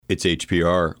It's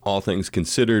HPR, All Things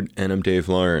Considered, and I'm Dave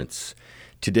Lawrence.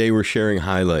 Today we're sharing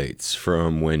highlights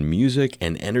from when music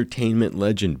and entertainment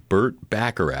legend Burt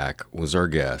Bacharach was our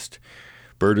guest.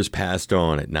 Burt has passed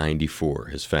on at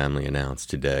 94, his family announced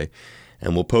today.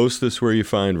 And we'll post this where you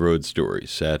find Road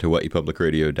Stories at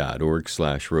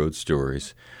hawaiipublicradio.org/Road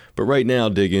Stories. But right now,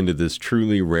 dig into this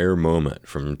truly rare moment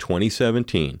from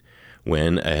 2017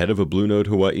 when, ahead of a Blue Note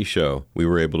Hawaii show, we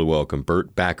were able to welcome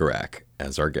Burt Bacharach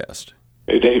as our guest.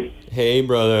 Hey, Dave. Hey,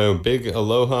 brother. Big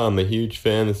aloha. I'm a huge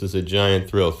fan. This is a giant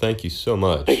thrill. Thank you so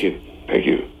much. Thank you. Thank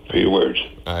you for your words.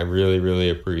 I really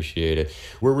appreciate it.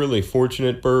 We're really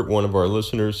fortunate, Burt. One of our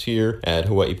listeners here at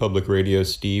Hawaii Public Radio,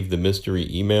 Steve, the mystery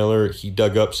emailer, he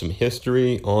dug up some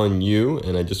history on you,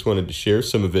 and I just wanted to share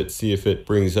some of it, see if it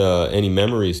brings any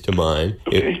memories to mind.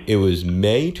 Okay. It was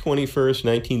May 21st,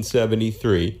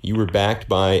 1973. You were backed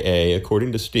by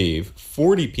according to Steve,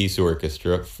 40-piece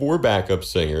orchestra, 4 backup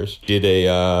singers, did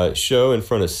a show in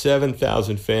front of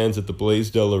 7,000 fans at the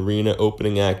Blaisdell Arena,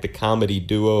 opening act, a comedy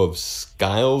duo of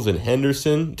Skiles and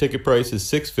Henderson. Ticket price is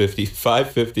 $650,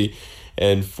 $550,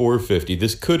 and $450.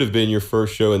 This could have been your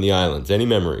first show in the islands. Any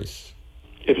memories?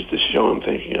 It was the show I'm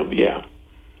thinking of, yeah.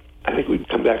 I think we'd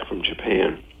come back from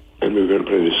Japan, and we were going to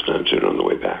play this concert on the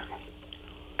way back.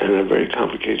 And a very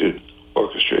complicated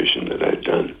orchestration that I'd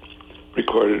done,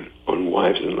 recorded on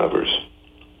Wives and Lovers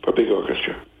for a big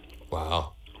orchestra.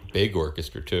 Wow. Big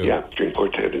orchestra, too. Yeah, string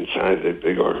quartet inside the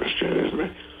big orchestra.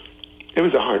 It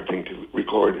was a hard thing to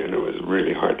record, and it was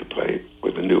really hard to play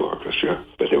with a new orchestra.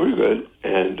 But they were good,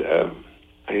 and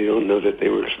I don't know that they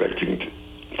were expecting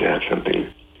to have something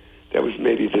that was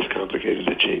maybe this complicated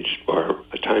to change our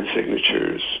time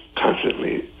signatures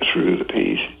constantly through the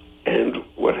piece. And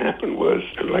what happened was,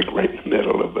 like right in the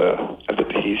middle of the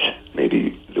piece,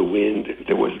 maybe the wind,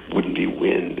 wouldn't be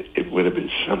wind, it would have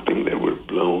been something that would have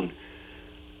blown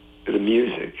the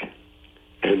music.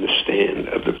 And the stand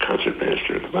of the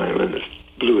concertmaster, the violinist,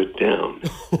 blew it down.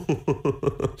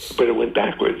 But it went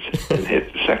backwards and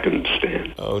hit the second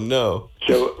stand. Oh, no.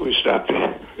 So we stopped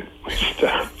there. We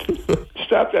stopped.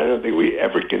 I don't think we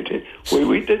ever continued.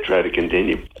 We did try to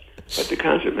continue, but the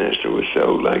concertmaster was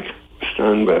so,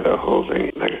 stunned by the whole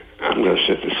thing. I'm going to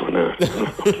sit this one out.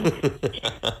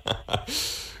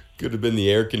 Could have been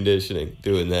the air conditioning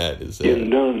doing that. You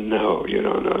don't know.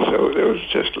 So it was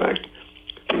just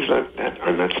things like that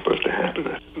are not supposed to happen.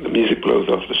 The music blows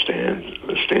off the stand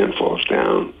falls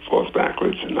down, falls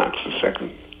backwards, and knocks the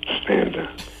second stand down.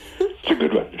 It's a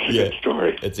good one. It's a good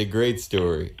story. It's a great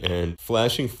story. And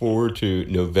flashing forward to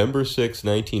November 6,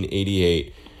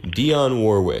 1988, Dionne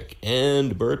Warwick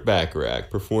and Burt Bacharach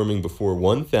performing before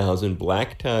 1,000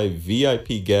 black tie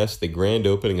VIP guests, the grand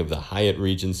opening of the Hyatt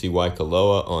Regency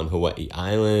Waikoloa on Hawaii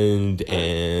Island,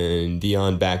 and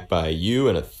Dionne backed by you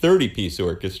and a 30-piece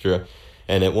orchestra.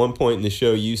 And at one point in the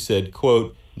show, you said,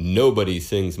 quote, "Nobody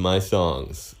sings my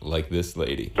songs like this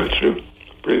lady." That's true.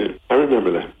 Brilliant. I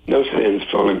remember that. No stands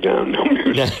falling down, no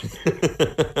music.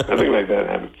 Nothing like that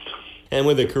happened. And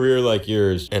with a career like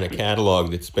yours and a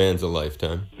catalog that spans a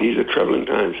lifetime. These are troubling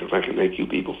times. If I can make you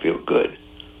people feel good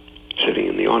sitting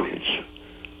in the audience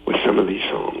with some of these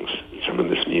songs, some of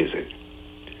this music,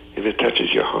 if it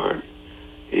touches your heart,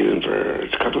 even for a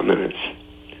couple of minutes,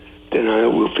 then I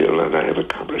will feel that I have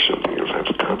accomplished something. If I've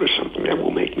accomplished something, that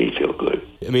will make me feel good.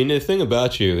 I mean, the thing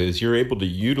about you is you're able to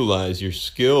utilize your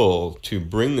skill to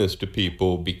bring this to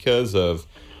people because of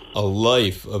a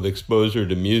life of exposure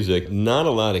to music. Not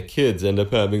a lot of kids end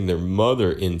up having their mother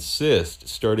insist,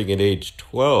 starting at age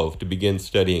 12, to begin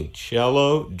studying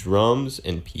cello, drums,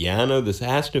 and piano. This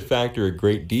has to factor a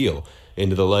great deal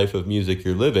into the life of music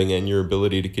you're living and your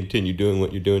ability to continue doing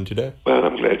what you're doing today. Well,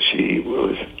 I'm glad she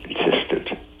was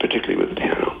insistent, particularly with the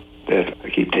piano, that I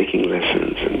keep taking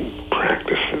lessons and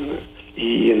practice. And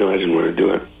I didn't want to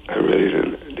do it. I really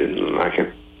didn't like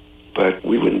it. But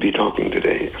we wouldn't be talking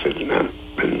today if it had not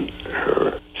been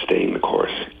her staying the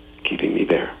course, keeping me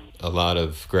there. A lot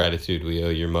of gratitude we owe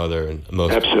your mother, and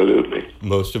absolutely.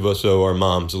 Most of us owe our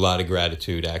moms a lot of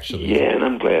gratitude, actually. Yeah, and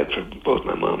I'm glad for both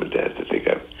my mom and dad that they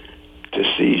got to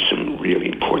see some really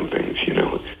important things,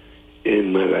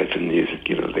 in my life in music.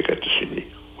 They got to see me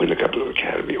win a couple of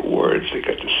Academy Awards. They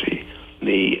got to see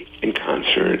me in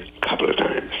concert a couple of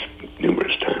times,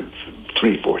 numerous times,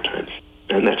 3-4 times.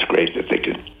 And that's great that they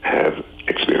could have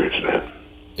experienced that.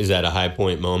 Is that a high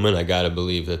point moment? I got to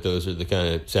believe that those are the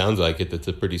kind of, sounds like it, that's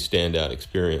a pretty standout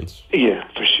experience. Yeah,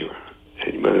 for sure.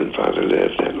 And your mother and father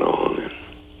lived that long, and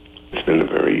it's been a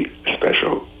very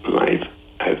special life.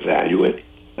 I value it.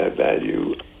 I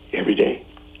value every day.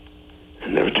 I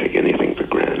never take anything for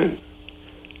granted.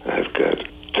 I've got a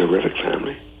terrific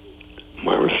family.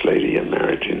 Marvelous lady I'm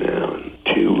married to now, and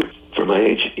 2 for my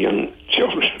age, young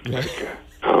children. Like,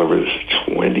 Oliver's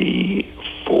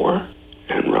 24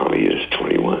 and Raleigh is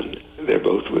 21. They're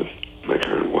both with my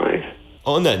current wife.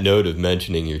 On that note of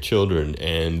mentioning your children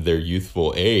and their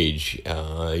youthful age,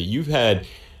 you've had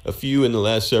a few in the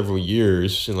last several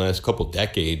years, in the last couple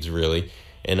decades really,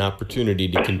 an opportunity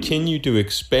to continue to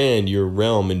expand your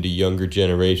realm into younger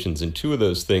generations. And two of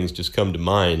those things just come to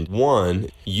mind. One,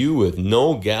 you with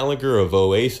Noel Gallagher of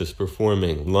Oasis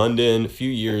performing London a few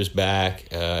years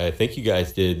back. I think you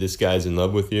guys did This Guy's in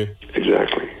Love with You.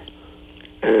 Exactly.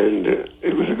 And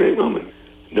it was a great moment.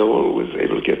 Noel was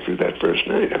able to get through that first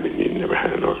night. I mean, he never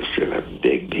had an orchestra that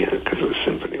big because it was a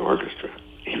symphony orchestra.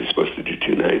 He was supposed to do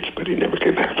 2 nights, but he never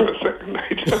came back for a second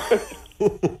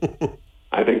night.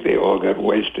 I think they all got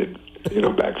wasted,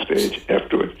 backstage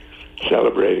afterward,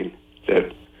 celebrating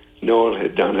that Noel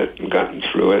had done it and gotten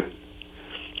through it.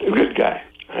 A good guy.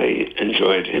 I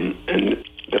enjoyed him and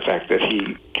the fact that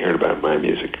he cared about my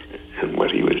music and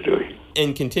what he was doing.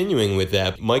 And continuing with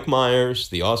that, Mike Myers,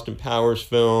 the Austin Powers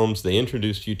films, they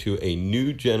introduced you to a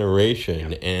new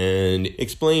generation. And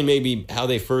explain maybe how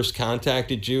they first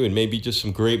contacted you and maybe just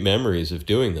some great memories of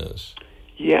doing those.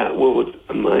 Yeah, well, with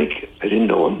Mike, I didn't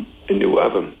know him. I knew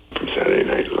of him from Saturday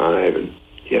Night Live, and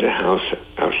he had a house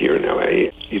out here in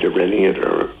L.A., either renting it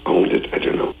or owned it, I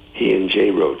don't know. He and Jay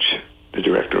Roach, the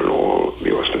director on all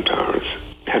the Austin Powers,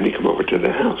 had me come over to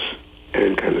the house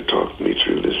and kind of talked me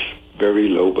through this very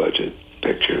low-budget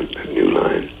picture that New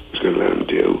Line was going to let him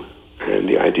do. And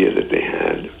the idea that they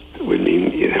had would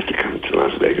mean you'd have to come to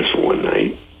Las Vegas for one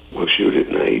night. We'll shoot at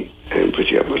night and put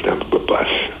you up on top of a bus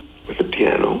with a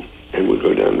piano, and we'll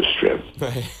go down the strip.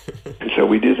 Right. And so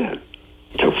we did that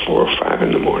until 4 or 5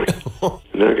 in the morning.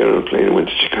 And then I got on a plane and went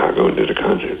to Chicago and did a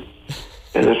concert.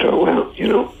 And I thought, well,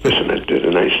 listen, I did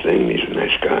a nice thing. These are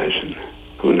nice guys, and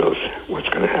who knows what's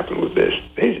going to happen with this.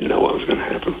 They didn't know what was going to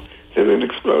happen. Then it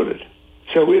exploded.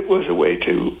 So it was a way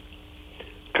to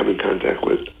come in contact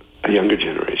with a younger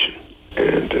generation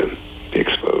and be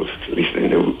exposed. At least they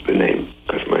knew the name,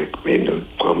 because Mike made no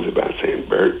qualms about saying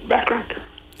Burt Bacharach.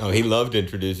 Oh, he loved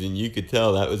introducing. You could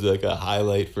tell that was like a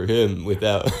highlight for him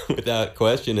without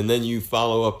question. And then you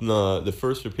follow up the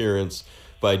first appearance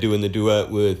by doing the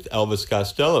duet with Elvis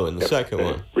Costello in the second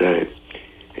one. Right.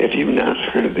 If you've not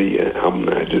heard the album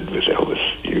I did with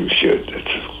Elvis, you should.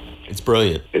 It's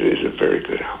brilliant. It is a very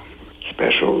good album.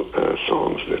 Special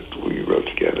songs that we wrote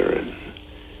together and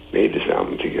made this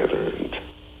album together, and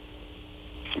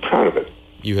I'm proud of it.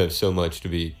 You have so much to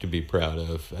be proud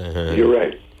of. You're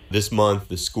right. This month,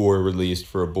 the score released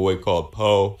for A Boy Called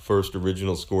Poe, first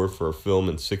original score for a film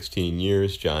in 16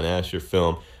 years, John Asher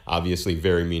film, obviously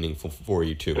very meaningful for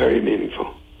you too. Very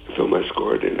meaningful. The film I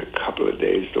scored in a couple of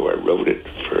days, though I wrote it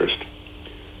first.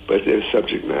 But the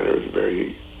subject matter is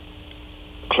very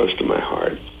close to my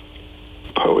heart.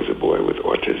 Poe is a boy with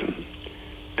autism,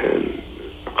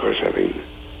 and of course having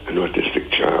an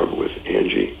autistic child with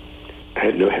Angie, I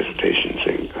had no hesitation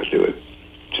saying, I'll do it.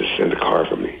 Just send a car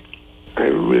for me. I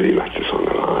really like the song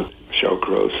a lot. Sheryl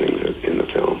Crow sings it in the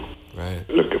film. Right.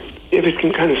 Look, if it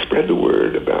can kind of spread the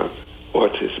word about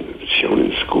autism, if it's shown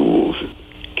in schools,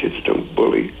 kids don't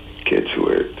bully kids who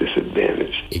are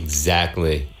disadvantaged.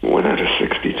 Exactly. 1 out of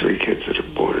 63 kids that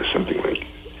are born, or something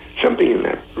in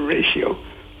that ratio,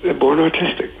 they're born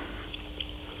autistic.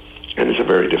 And it's a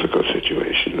very difficult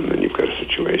situation. And then you've got a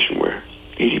situation where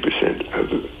 80% of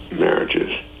the marriages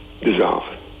dissolve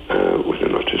with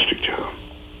an autistic child.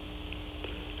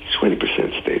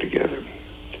 20% stay together.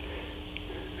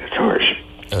 It's harsh.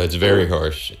 Oh, it's very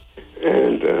harsh.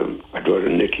 And my daughter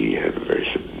Nikki had a very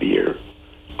severe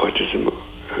autism,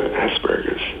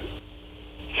 Asperger's.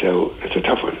 So it's a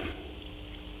tough one.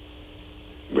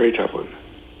 Very tough one.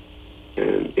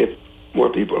 And if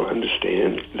more people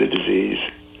understand the disease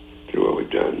through what we've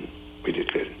done, we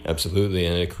did good. Absolutely,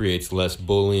 and it creates less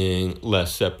bullying,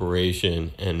 less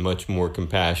separation, and much more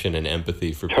compassion and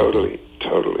empathy for people. Totally.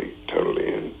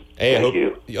 And Hey, thank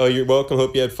you. Oh, you're welcome.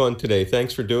 Hope you had fun today.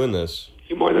 Thanks for doing this.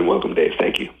 You're more than welcome, Dave.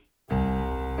 Thank you.